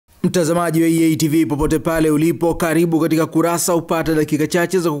Mtazamaji wa EATV popote pale ulipo, karibu katika Kurasa, upate dakika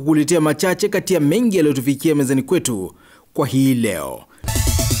chache za kukuletea machache kati ya mengi yaliyotufikia mezani kwetu kwa hii leo.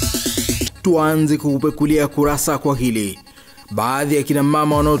 Tuanze kukupekulia Kurasa kwa hili. Baadhi ya kina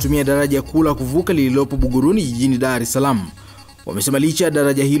mama wanaotumia daraja kula kuvuka lililopo Buguruni jijini Dar es Salaam wamesema licha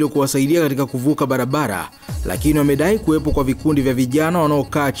daraja hilo kuwasaidia katika kuvuka barabara, lakini wamedai kuwepo kwa vikundi vya vijana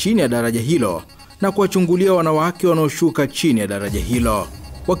wanaokaa chini ya daraja hilo na kuwachungulia wanawake wanaoshuka chini ya daraja hilo.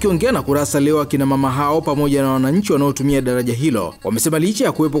 Wakiongea na Kurasa leo, akina mama hao pamoja na wananchi wanaotumia daraja hilo wamesema licha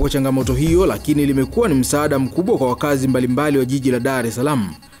ya kuwepo kwa changamoto hiyo, lakini limekuwa ni msaada mkubwa kwa wakazi mbalimbali wa jiji la Dar es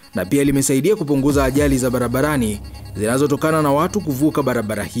Salaam, na pia limesaidia kupunguza ajali za barabarani zinazotokana na watu kuvuka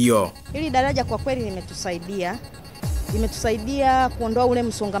barabara hiyo. Hili daraja kwa kweli limetusaidia kuondoa ule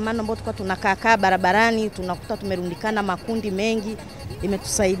msongamano ambao tulikuwa tunakaa barabarani, tunakuta tumerundikana makundi mengi.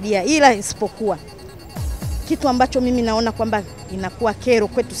 Imetusaidia, ila isipokuwa kitu ambacho mimi naona kwamba inakuwa kero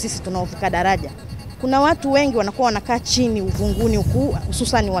kwetu sisi tunaovuka daraja. Kuna watu wengi wanakuwa wanakaa chini uvunguni huku,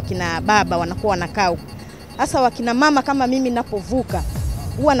 hususan wakina baba wanakuwa wanakaa huku. Hasa wakina mama kama mimi ninapovuka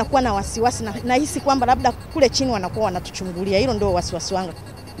huwa nakuwa na wasiwasi, na nahisi kwamba labda kule chini wanakuwa wanatuchungulia. Hilo ndio wasiwasi wangu.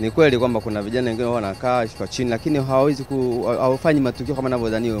 Ni kweli kwamba kuna vijana wengine wanakaa kwa chini, lakini hawafanyi matukio kama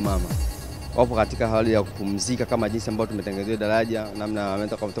anavyodhaniwa mama. Wapo katika hali ya kupumzika kama jinsi ambayo tumetengenezea daraja, namna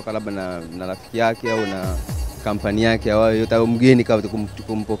ameenda kutoka labda na rafiki yake au na kampani yake au yote mgeni kama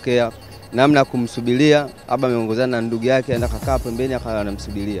kumpokea, namna kumsubiria, labda ameongozana na ndugu yake aenda kakaa pembeni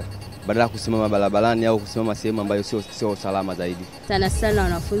akanamsubiria badala kusimama barabarani au kusimama sehemu ambayo sio salama zaidi. Sana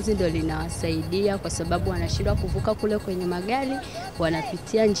wanafunzi ndio linawasaidia kwa sababu wanashindwa kuvuka kule kwenye magari,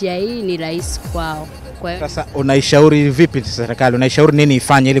 wanapitia njia hii, ni rahisi kwao. Sasa unaishauri vipi serikali? Unaishauri nini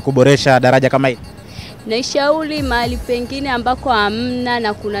ifanye ili kuboresha daraja kama hili? Naishauri mahali pengine ambako hamna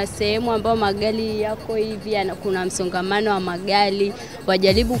na kuna sehemu ambao magari yako hivi na kuna msongamano wa magari,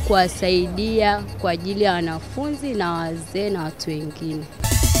 wajaribu kuwasaidia kwa ajili ya wanafunzi na wazee na watu wengine.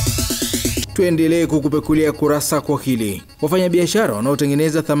 Tuendelee kukupekulia Kurasa kwa hili. Wafanyabiashara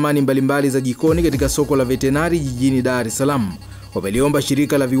wanaotengeneza thamani mbalimbali za jikoni katika soko la Veterinari jijini Dar es Salaam wameliomba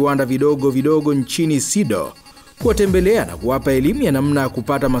shirika la viwanda vidogo nchini SIDO kuwatembelea na kuwapa elimu ya namna ya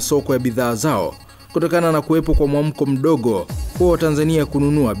kupata masoko ya bidhaa zao kutokana na kuwepo kwa mwamko mdogo kwa Watanzania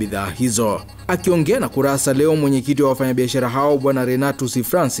kununua bidhaa hizo. Akiongea na Kurasa leo, mwenyekiti wa wafanyabiashara hao Bwana Renatus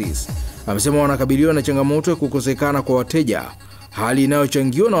Francis amesema wanakabiliwa na changamoto ya kukosekana kwa wateja, hali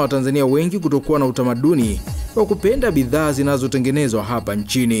inayochangiwa na Watanzania wengi kutokuwa na utamaduni wa kupenda bidhaa zinazotengenezwa hapa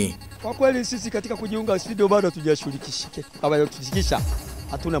nchini. Kwa kweli sisi katika kujiunga SIDO bado hatujashirikisha.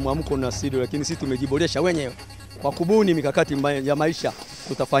 Hatuna mwamko na SIDO, lakini sisi tumejiboresha wenyewe kwa kubuni mikakati ya maisha.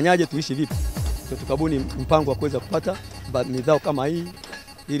 Tutafanyaje, tuishi vipi? Tukabuni mpango wa kuweza kupata bidhaa kama hii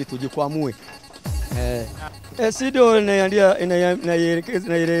ili tujikwamue. SIDO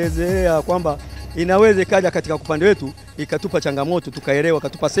inaelezea kwamba inaweza kaja katika upande wetu ikatupa changamoto, tukaelewa,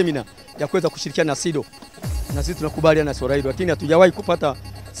 katupa semina ya kuweza kushirikiana na SIDO, na sisi tunakubaliana na swala hilo, lakini hatujawahi kupata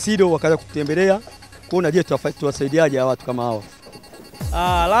SIDO wakaja kutembelea kuona je tuwasaidiaje watu kama hao.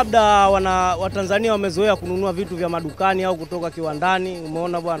 Labda Watanzania wamezoea kununua vitu vya madukani au kutoka kiwandani,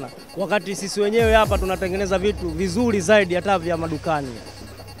 umeona bwana, wakati sisi wenyewe hapa tunatengeneza vitu vizuri zaidi hata vya madukani,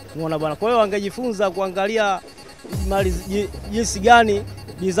 umeona bwana. Kwa hiyo wangejifunza kuangalia jinsi gani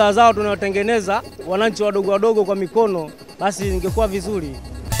bidhaa zao tunayotengeneza wananchi wadogo kwa mikono, basi ingekuwa vizuri.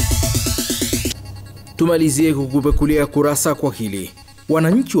 Tumalizie kukupekulia Kurasa kwa hili.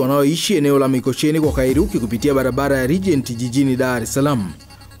 Wananchi wanaoishi eneo la Mikocheni kwa Kairuki kupitia barabara ya Regent jijini Dar es Salaam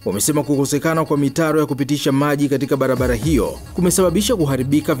wamesema kukosekana kwa mitaro ya kupitisha maji katika barabara hiyo kumesababisha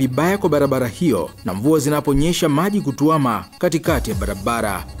kuharibika vibaya kwa barabara hiyo, na mvua zinaponyesha maji kutuama katikati ya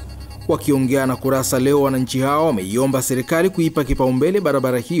barabara. Wakiongea na Kurasa leo, wananchi hao wameiomba serikali kuipa kipaumbele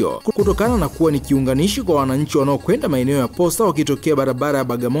barabara hiyo kutokana na kuwa ni kiunganishi kwa wananchi wanaokwenda maeneo ya Posta wakitokea barabara ya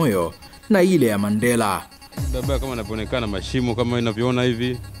Bagamoyo na ile ya Mandela. Barabara kama inapoonekana mashimo kama inavyoona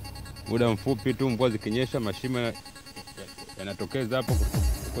hivi, muda mfupi tu mvua zikinyesha mashimo yanatokeza hapo,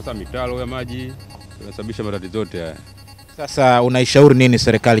 kukosa mitaro ya maji yanasababisha matatizo yote haya. Sasa unaishauri nini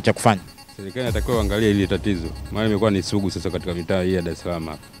serikali cha kufanya? Serikali inatakiwa angalie hili tatizo, maana imekuwa ni sugu sasa katika mitaa hii ya Dar es Salaam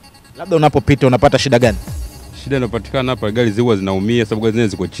hapa. Labda unapopita unapata shida gani? Shida inapatikana hapa, gari ziwa zinaumia sababu gari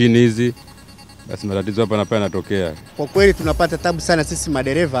ziko chini hizi. Basi matatizo hapa na pale yanatokea. Kwa kweli tunapata tabu sana sisi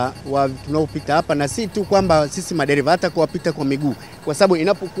madereva tunaopita hapa, na si tu kwamba sisi madereva, hata kuwapita kwa miguu, kwa sababu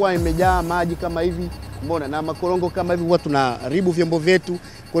inapokuwa imejaa maji kama hivi, mbona na makorongo kama hivi, huwa tunaharibu vyombo vyetu.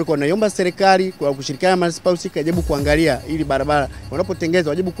 Kwa hiyo naomba serikali kwa kushirikiana na manispaa kujaribu kuangalia ili barabara wanapotengeneza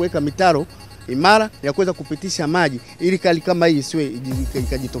wajibu kuweka mitaro imara ya kuweza kupitisha maji ili kali kama hii isiwe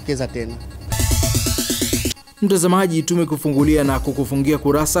ikajitokeza tena. Mtazamaji, tumekufungulia na kukufungia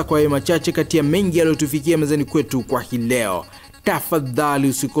kurasa kwa machache kati ya mengi yaliyotufikia mezani kwetu kwa hii leo. Tafadhali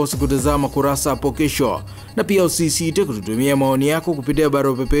usikose kutazama kurasa hapo kesho, na pia usisite kututumia maoni yako kupitia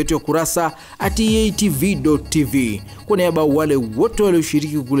barua pepe yetu ya kurasa@eatv.tv. Kwa niaba wale wote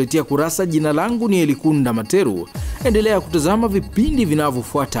walioshiriki kukuletea kurasa, jina langu ni Elikunda Materu. Endelea kutazama vipindi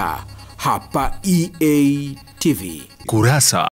vinavyofuata hapa EA TV. Kurasa.